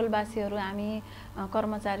बसेर टोलवासीहरू, हामी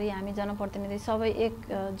कर्मचारी, हामी जनप्रतिनिधि सबै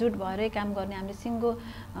एकजुट भएरै काम गर्ने हामीले सिङ्गो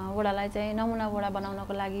वडालाई चाहिँ नमुना वडा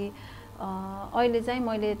बनाउनको लागि अहिले चाहिँ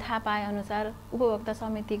मैले थाहा पाए अनुसार उपभोक्ता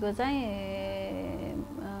समितिको चाहिँ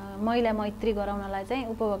महिला मैत्री गराउनलाई चाहिँ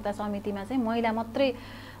उपभोक्ता समितिमा चाहिँ महिला मात्रै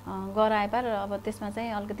गराए पार अब त्यसमा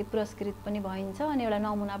चाहिँ अलिकति पुरस्कृत पनि भइन्छ अनि एउटा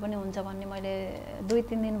नमुना पनि हुन्छ भन्ने मैले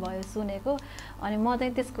 2-3 दिन भयो सुनेको। अनि म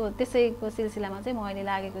चाहिँ त्यसैको सिलसिलामा चाहिँ म अहिले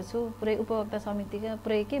लागेको छु। पुरै उपभोक्ता समितिका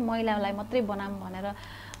पुरै के महिलालाई मात्रै बनाऊँ भनेर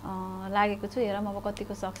लागेको छु। हेरौँ अब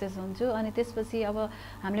कतिको सक्सेस हुन्छु। अनि त्यसपछि अब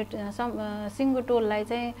हामीले सिङ्गो टोललाई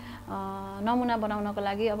चाहिँ नमुना बनाउनको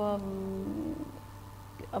लागि अब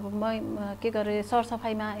म के गरेँ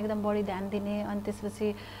सरसफाइमा एकदम बढी ध्यान दिने, अनि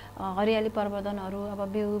त्यसपछि हरियाली प्रवर्धनहरू अब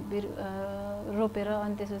बिउ रोपेर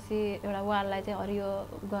अनि त्यसपछि एउटा वाललाई चाहिँ हरियो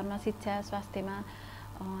गर्न, शिक्षा स्वास्थ्यमा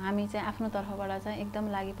हामी चाहिँ आफ्नो तर्फबाट चाहिँ एकदम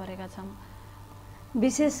लागि परेका छौँ।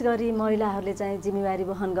 विशेष गरी महिलाहरूले चाहिँ जिम्मेवारी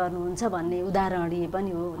वहन गर्नुहुन्छ भन्ने उदाहरणीय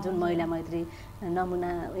पनि हो जुन महिला मैत्री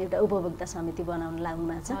नमुना एउटा उपभोक्ता समिति बनाउन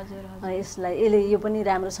लाग्नु छ। यसले यो पनि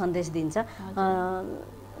राम्रो सन्देश दिन्छ।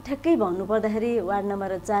 ठ्याक्कै भन्नु पर्दाखेरि वार्ड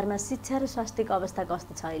नम्बर 4 मा शिक्षा र स्वास्थ्यको अवस्था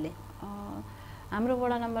कस्तो छ अहिले? हाम्रो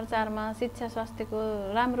वडा नम्बर 4 मा शिक्षा स्वास्थ्यको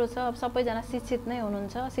राम्रो छ। अब सबैजना शिक्षित नै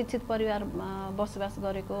हुनुहुन्छ। शिक्षित परिवार बसोबास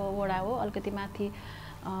गरेको वडा हो। अलिकति माथि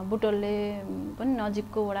बुटोलले पनि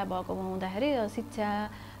नजिकको वडा भएको हुँदाखेरि शिक्षा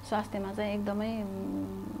स्वास्थ्यमा चाहिँ एकदमै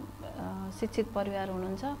शिक्षित परिवार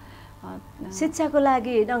हुनुहुन्छ। शिक्षाको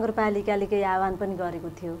लागि नगरपालिकाले केही आह्वान पनि गरेको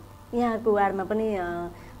थियो। यहाँको वार्डमा पनि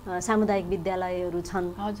सामुदायिक विद्यालयहरू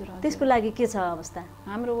छन्। हजुर, त्यसको लागि के छ अवस्था?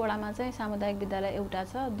 हाम्रो वडामा चाहिँ सामुदायिक विद्यालय एउटा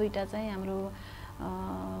छ, 2टा चाहिँ हाम्रो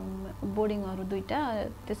बोर्डिङहरू 2टा,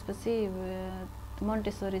 त्यसपछि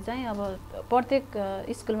मन्टेसोरी चाहिँ अब प्रत्येक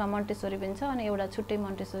स्कुलमा मन्टेसोरी पनि छ अनि एउटा छुट्टै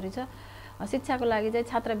मन्टेसोरी छ। शिक्षाको लागि चाहिँ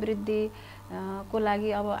छात्रवृत्ति को लागि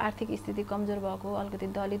अब आर्थिक स्थिति कमजोर भएको अलिकति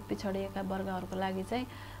दलित पिछडिएका वर्गहरूको लागि चाहिँ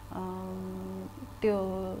त्यो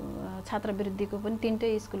छात्रवृत्तिको पनि 3टै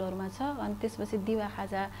स्कुलहरूमा छ। अनि त्यसपछि दिवा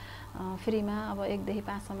खाजा फ्रीमा अब 1 देखि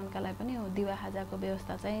 5 सम्मका लागि पनि दिवा खाजाको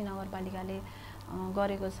व्यवस्था चाहिँ नगरपालिकाले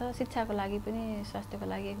गरेको छ। शिक्षाको लागि पनि स्वास्थ्यको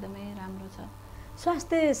लागि एकदमै राम्रो छ।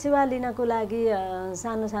 स्वास्थ्य सेवा लिनको लागि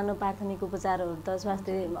सानो सानो प्राथमिक उपचारहरू त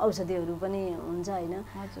स्वास्थ्य औषधिहरू पनि हुन्छ हैन?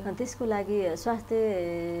 त्यसको लागि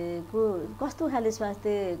स्वास्थ्यको कस्तो खाले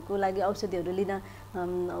स्वास्थ्यको लागि औषधिहरू लिन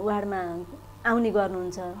वार्डमा आउने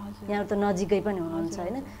गर्नुहुन्छ? यहाँ त नजिकै पनि हुनुहुन्छ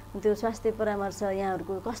हैन? त्यो स्वास्थ्य परामर्श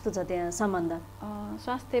यहाँहरूको कस्तो छ त्यहाँ सम्बन्ध?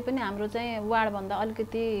 स्वास्थ्य पनि हाम्रो चाहिँ वार्डभन्दा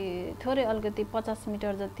अलिकति थोरै अलिकति 50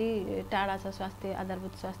 मिटर जति टाढा छ स्वास्थ्य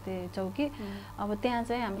आधारभूत स्वास्थ्य चौकी। अब त्यहाँ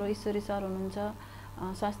चाहिँ हाम्रो ईश्वरी सर हुनुहुन्छ,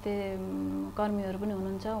 स्वास्थ्य कर्मीहरू पनि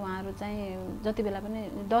हुनुहुन्छ। उहाँहरू चाहिँ जति बेला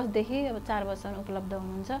पनि 10 देखि अब 4 बजेसम्म उपलब्ध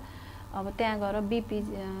हुनुहुन्छ। अब त्यहाँ गएर बिपी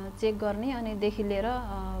चेक गर्ने अनि देखि लिएर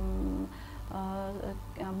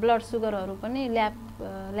ब्लड सुगरहरू पनि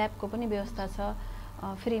ल्याबको पनि व्यवस्था छ।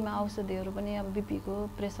 फ्रीमा औषधिहरू पनि अब बिपीको,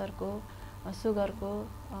 प्रेसरको, सुगरको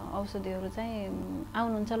औषधिहरू चाहिँ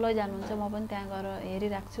आउनुहुन्छ, लैजानुहुन्छ। म पनि त्यहाँ गएर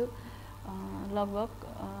हेरिराख्छु। लगभग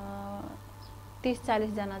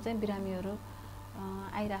 30-40 जना चाहिँ बिरामीहरू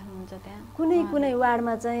आइराख्नुहुन्छ त्यहाँ। कुनै कुनै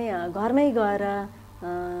वार्डमा चाहिँ घरमै गएर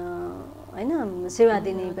हैन सेवा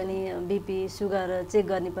दिने पनि बिपी सुगर चेक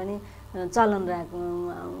गर्ने पनि चलन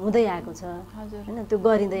हुँदै आएको छ हैन, त्यो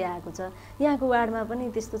गरिँदै आएको छ। यहाँको वार्डमा पनि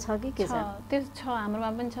त्यस्तो छ कि के छ? त्यो छ,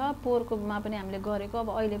 हाम्रोमा पनि छ। पोहोरकोमा पनि हामीले गरेको, अब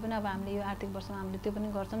अहिले पनि अब हामीले यो आर्थिक वर्षमा हामीले त्यो पनि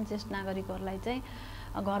गर्छौँ। ज्येष्ठ नागरिकहरूलाई चाहिँ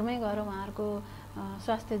घरमै गएर उहाँहरूको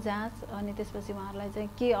स्वास्थ्य जाँच अनि त्यसपछि उहाँहरूलाई चाहिँ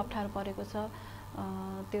के अप्ठ्यारो परेको छ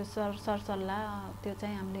त्यो सरसल्लाह त्यो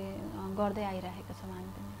चाहिँ हामीले गर्दै आइरहेका छौँ।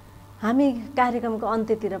 हामी कार्यक्रमको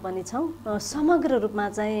अन्त्यतिर पनि छौँ। समग्र रूपमा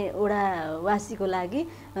चाहिँ वडावासीको लागि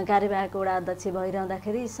कार्यवाहक वडा अध्यक्ष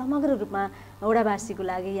भइरहँदाखेरि समग्र रूपमा वडावासीको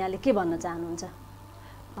लागि यहाँले के भन्न चाहनुहुन्छ?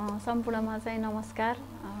 सम्पूर्णमा चाहिँ नमस्कार।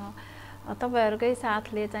 तपाईहरुकै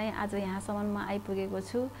साथले चाहिँ आज यहाँसम्म म आइपुगेको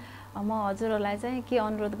छु। म हजुरहरूलाई चाहिँ के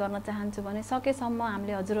अनुरोध गर्न चाहन्छु भने सकेसम्म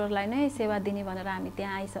हामीले हजुरहरूलाई नै सेवा दिने भनेर हामी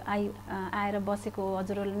त्यहाँ आएर बसेको हो।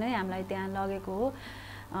 हजुरहरूले नै हामीलाई त्यहाँ लगेको हो।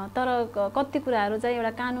 तर कति कुराहरू चाहिँ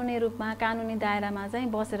एउटा कानुनी रूपमा कानुनी दायरामा चाहिँ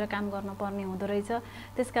बसेर काम गर्नुपर्ने हुँदो रहेछ।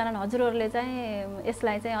 त्यसकारण हजुरहरूले चाहिँ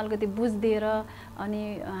यसलाई चाहिँ अलिकति बुझिदिएर अनि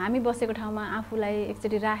हामी बसेको ठाउँमा आफूलाई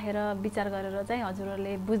एकचोटि राखेर विचार गरेर चाहिँ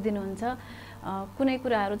हजुरहरूले बुझिदिनुहुन्छ। कुनै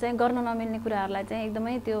कुराहरू चाहिँ गर्न नमिल्ने कुराहरूलाई चाहिँ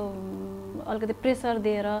एकदमै त्यो अलिकति प्रेसर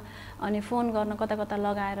दिएर अनि फोन गर्न कता कता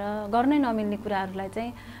लगाएर गर्नै नमिल्ने कुराहरूलाई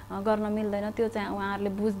चाहिँ गर्न मिल्दैन, त्यो चाहिँ उहाँहरूले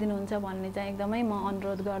बुझिदिनुहुन्छ भन्ने चाहिँ एकदमै म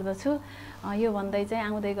अनुरोध गर्दछु। यो भन्दै चाहिँ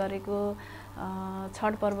आउँदै गरेको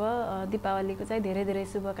छठ पर्व दीपावलीको चाहिँ धेरै धेरै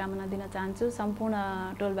शुभकामना दिन चाहन्छु। सम्पूर्ण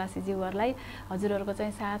टोलवासीज्यूहरूलाई हजुरहरूको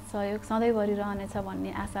चाहिँ साथ सहयोग सधैँभरि रहनेछ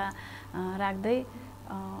भन्ने आशा राख्दै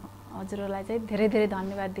हजुरहरूलाई चाहिँ धेरै धेरै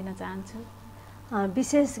धन्यवाद दिन चाहन्छु।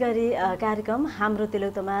 विशेष गरी कार्यक्रम हाम्रो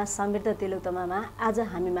तिलोत्तमा समृद्ध तिलोत्तमामा आज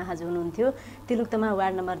हामी माझ हुनुहुन्थ्यो तिलोत्तमा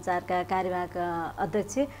वार्ड नम्बर 4 का कार्यवाहक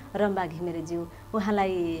अध्यक्ष रम्बा घिमिरेज्यू।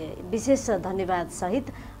 उहाँलाई विशेष धन्यवाद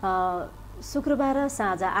सहित शुक्रबार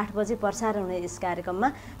साँझ 8 बजे प्रसारण हुने यस कार्यक्रममा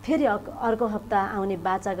फेरि अर्को हप्ता आउने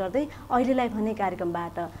बाचा गर्दै अहिलेलाई भने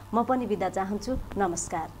कार्यक्रमबाट म पनि बिदा चाहन्छु।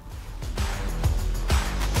 नमस्कार।